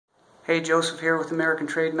Hey, Joseph here with American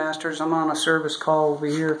Trade Masters. I'm on a service call over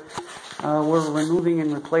here. We're removing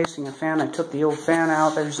and replacing a fan. I took the old fan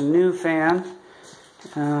out. There's a new fan.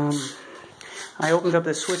 I opened up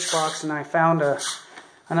this switch box and I found an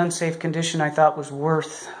unsafe condition I thought was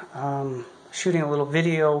worth shooting a little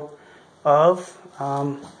video of.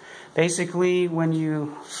 Basically, when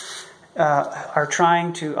you are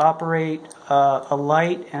trying to operate a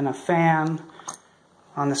light and a fan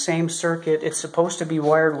on the same circuit, it's supposed to be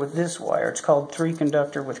wired with this wire. It's called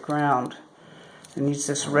 3-conductor with ground. It needs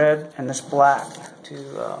this red and this black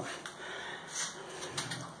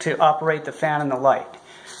to operate the fan and the light.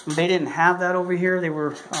 They didn't have that over here. They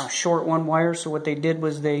were short one wire, so what they did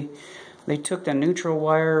was they took the neutral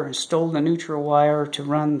wire and stole the neutral wire to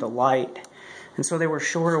run the light. And so they were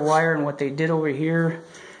short a wire, and what they did over here,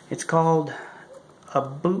 it's called a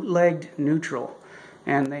bootlegged neutral.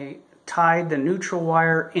 And they tied the neutral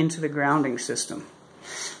wire into the grounding system.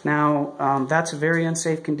 Now, that's a very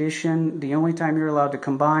unsafe condition. The only time you're allowed to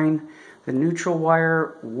combine the neutral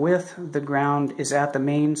wire with the ground is at the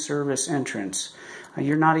main service entrance.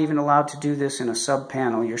 You're not even allowed to do this in a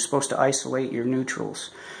sub-panel. You're supposed to isolate your neutrals,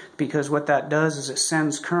 because what that does is it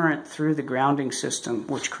sends current through the grounding system,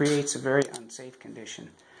 which creates a very unsafe condition.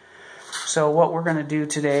 So what we're going to do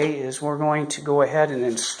today is we're going to go ahead and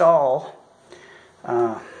install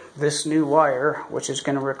this new wire, which is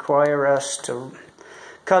going to require us to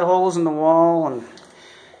cut holes in the wall, and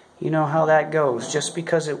you know how that goes. Just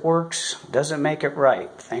because it works doesn't make it right.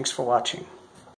 Thanks for watching.